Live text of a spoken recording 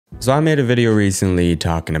So I made a video recently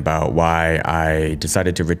talking about why I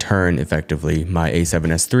decided to return effectively my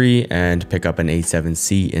A7S III and pick up an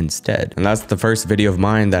A7C instead. And that's the first video of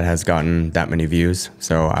mine that has gotten that many views.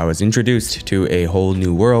 So I was introduced to a whole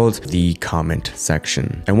new world, the comment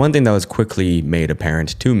section. And one thing that was quickly made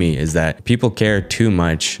apparent to me is that people care too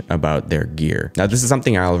much about their gear. Now this is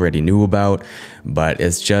something I already knew about, but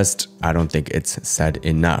it's just, I don't think it's said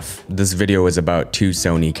enough. This video was about 2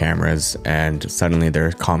 Sony cameras and suddenly there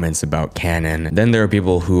are comments about Canon. Then there are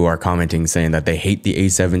people who are commenting saying that they hate the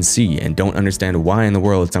A7C and don't understand why in the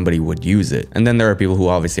world somebody would use it. And then there are people who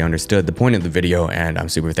obviously understood the point of the video and I'm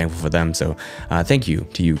super thankful for them. So thank you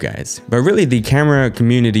to you guys. But really the camera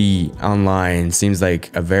community online seems like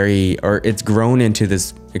it's grown into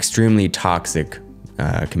this extremely toxic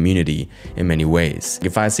community in many ways.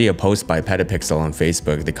 If I see a post by Petapixel on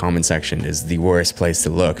Facebook, the comment section is the worst place to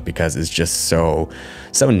look because it's just so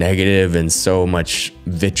negative and so much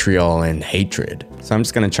vitriol and hatred. So I'm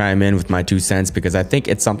just gonna chime in with my 2 cents because I think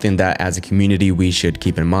it's something that as a community we should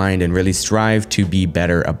keep in mind and really strive to be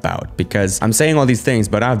better about. Because I'm saying all these things,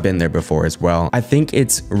 but I've been there before as well. I think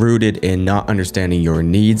it's rooted in not understanding your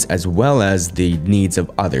needs as well as the needs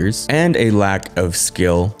of others and a lack of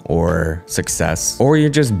skill or success, or you're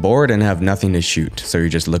just bored and have nothing to shoot, so you're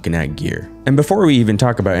just looking at gear. And before we even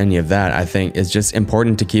talk about any of that, I think it's just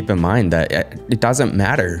important to keep in mind that it doesn't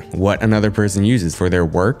matter what another person uses for their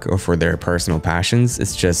work or for their personal passions.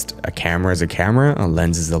 It's just a camera is a camera, a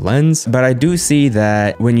lens is a lens. But I do see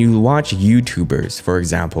that when you watch YouTubers, for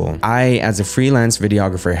example, I, as a freelance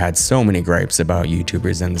videographer, had so many gripes about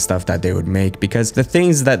YouTubers and the stuff that they would make because the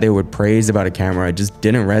things that they would praise about a camera just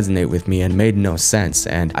didn't resonate with me and made no sense.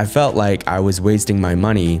 And I felt like I was wasting my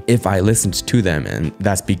money if I listened to them, and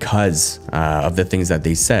that's because of the things that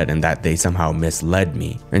they said and that they somehow misled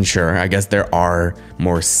me. And sure, I guess there are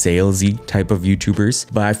more salesy type of YouTubers,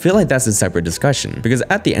 but I feel like that's a separate discussion because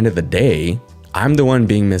at the end of the day, I'm the one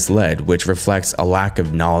being misled, which reflects a lack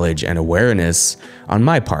of knowledge and awareness on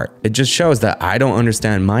my part. It just shows that I don't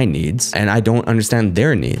understand my needs and I don't understand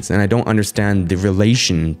their needs and I don't understand the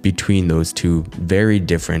relation between those two very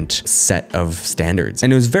different set of standards.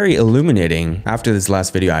 And it was very illuminating after this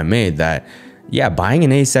last video I made that yeah, buying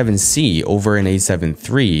an A7C over an A7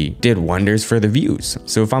 III did wonders for the views.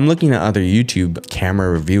 So if I'm looking at other YouTube camera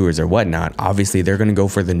reviewers or whatnot, obviously they're gonna go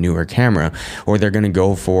for the newer camera or they're gonna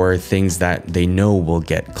go for things that they know will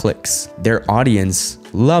get clicks. Their audience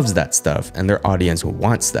loves that stuff and their audience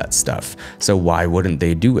wants that stuff. So why wouldn't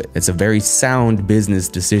they do it? It's a very sound business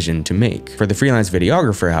decision to make. For the freelance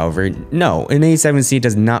videographer, however, no, an A7C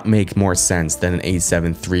does not make more sense than an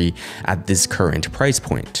A7 III at this current price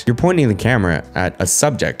point. You're pointing the camera at a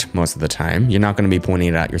subject most of the time. You're not going to be pointing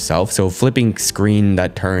it at yourself. So flipping screen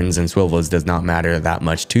that turns and swivels does not matter that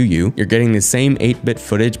much to you. You're getting the same 8-bit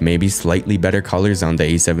footage, maybe slightly better colors on the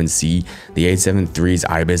A7C. The A7 III's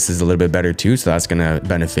IBIS is a little bit better too, so that's going to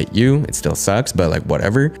benefit you. It still sucks, but like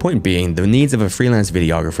whatever. Point being, the needs of a freelance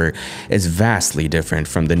videographer is vastly different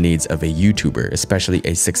from the needs of a YouTuber, especially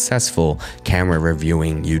a successful camera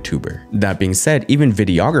reviewing YouTuber. That being said, even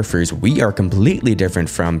videographers, we are completely different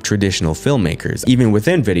from traditional filmmakers. Even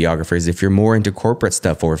within videographers, if you're more into corporate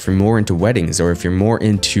stuff or if you're more into weddings or if you're more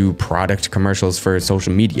into product commercials for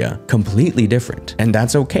social media, completely different. And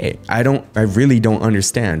that's okay. I really don't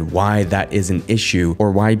understand why that is an issue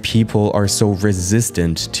or why people are so resistant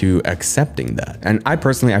to accepting that. And I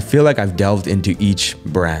feel like I've delved into each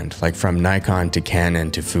brand, like from Nikon to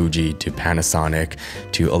Canon to Fuji to Panasonic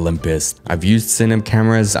to Olympus. I've used cinema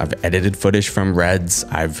cameras, I've edited footage from Reds,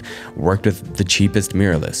 I've worked with the cheapest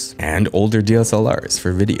mirrorless and older DSLRs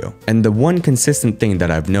for video. And the one consistent thing that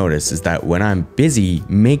I've noticed is that when I'm busy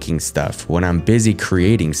making stuff, when I'm busy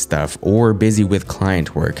creating stuff or busy with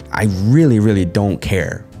client work, I really don't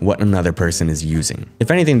care what another person is using. If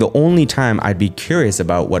anything, the only time I'd be curious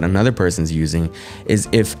about what another person's using is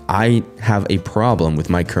if I have a problem with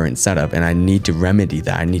my current setup and I need to remedy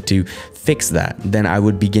that, I need to fix that, then I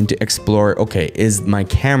would begin to explore, okay, is my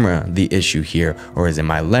camera the issue here? Or is it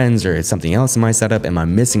my lens? Or is something else in my setup? Am I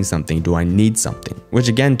missing something? Do I need something? Which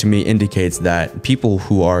again, to me indicates that people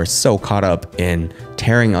who are so caught up in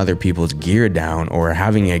tearing other people's gear down or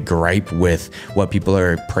having a gripe with what people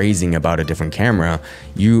are praising about a different camera,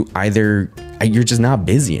 you're just not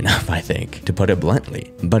busy enough, I think, to put it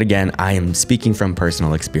bluntly. But again, I am speaking from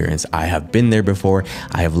personal experience. I have been there before.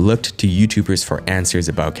 I have looked to YouTubers for answers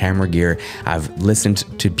about camera gear. I've listened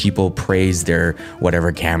to people praise their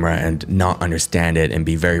whatever camera and not understand it and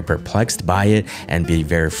be very perplexed by it and be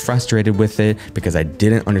very frustrated with it because I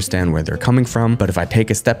didn't understand where they're coming from. But if I take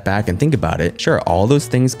a step back and think about it, sure, all those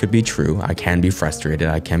things could be true. I can be frustrated,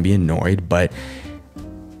 I can be annoyed, but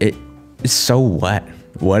so what?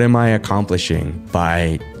 What am I accomplishing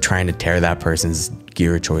by trying to tear that person's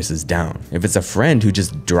gear choices down? If it's a friend who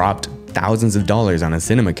just dropped thousands of dollars on a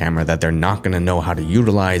cinema camera that they're not going to know how to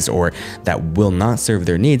utilize or that will not serve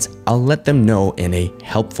their needs, I'll let them know in a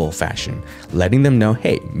helpful fashion, letting them know,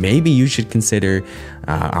 hey, maybe you should consider,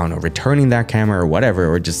 I don't know, returning that camera or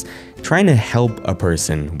whatever, or just trying to help a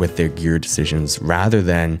person with their gear decisions rather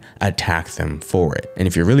than attack them for it. And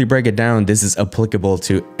if you really break it down, this is applicable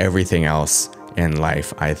to everything else in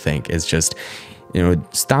life, I think. It's just,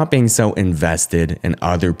 stop being so invested in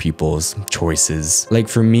other people's choices. Like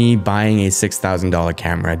for me, buying a $6,000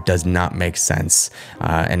 camera does not make sense,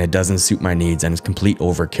 and it doesn't suit my needs, and it's complete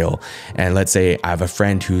overkill. And let's say I have a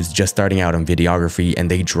friend who's just starting out in videography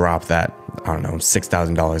and they drop that, I don't know,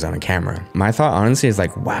 $6,000 on a camera. My thought honestly is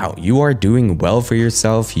like, wow, you are doing well for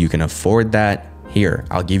yourself. You can afford that. Here,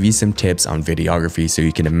 I'll give you some tips on videography so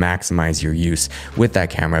you can maximize your use with that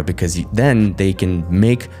camera, because then they can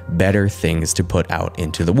make better things to put out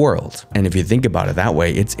into the world. And if you think about it that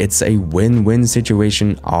way, it's a win-win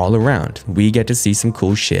situation all around. We get to see some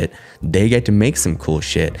cool shit, they get to make some cool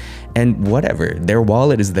shit, and whatever, their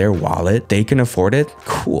wallet is their wallet, they can afford it,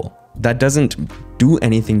 cool. That doesn't do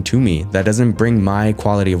anything to me. That doesn't bring my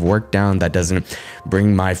quality of work down. That doesn't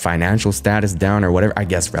bring my financial status down or whatever. I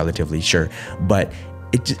guess relatively, sure. But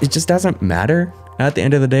it just doesn't matter at the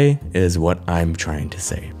end of the day, is what I'm trying to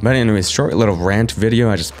say. But anyways, short little rant video.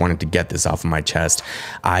 I just wanted to get this off of my chest.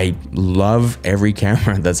 I love every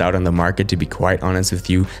camera that's out on the market, to be quite honest with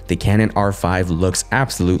you. The Canon R5 looks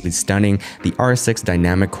absolutely stunning. The R6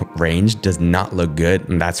 dynamic range does not look good,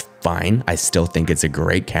 and that's fine. I still think it's a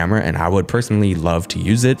great camera and I would personally love to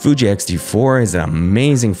use it. Fuji X-T4 is an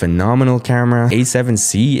amazing, phenomenal camera.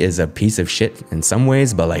 A7C is a piece of shit in some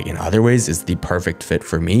ways, but like in other ways it's the perfect fit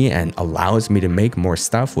for me and allows me to make more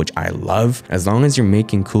stuff, which I love. As long as you're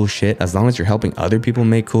making cool shit, as long as you're helping other people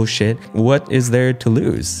make cool shit, what is there to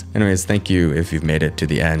lose? Anyways, thank you if you've made it to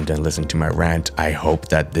the end and listened to my rant. I hope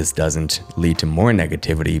that this doesn't lead to more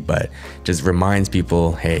negativity, but just reminds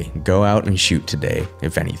people, hey, go out and shoot today,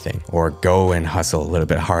 if anything. Or go and hustle a little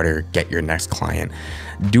bit harder, get your next client.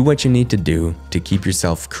 Do what you need to do to keep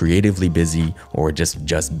yourself creatively busy, or just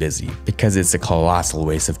busy, because it's a colossal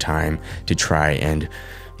waste of time to try and,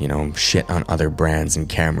 shit on other brands and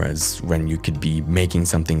cameras when you could be making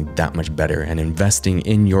something that much better and investing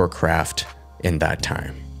in your craft in that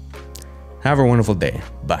time. Have a wonderful day.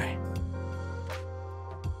 Bye.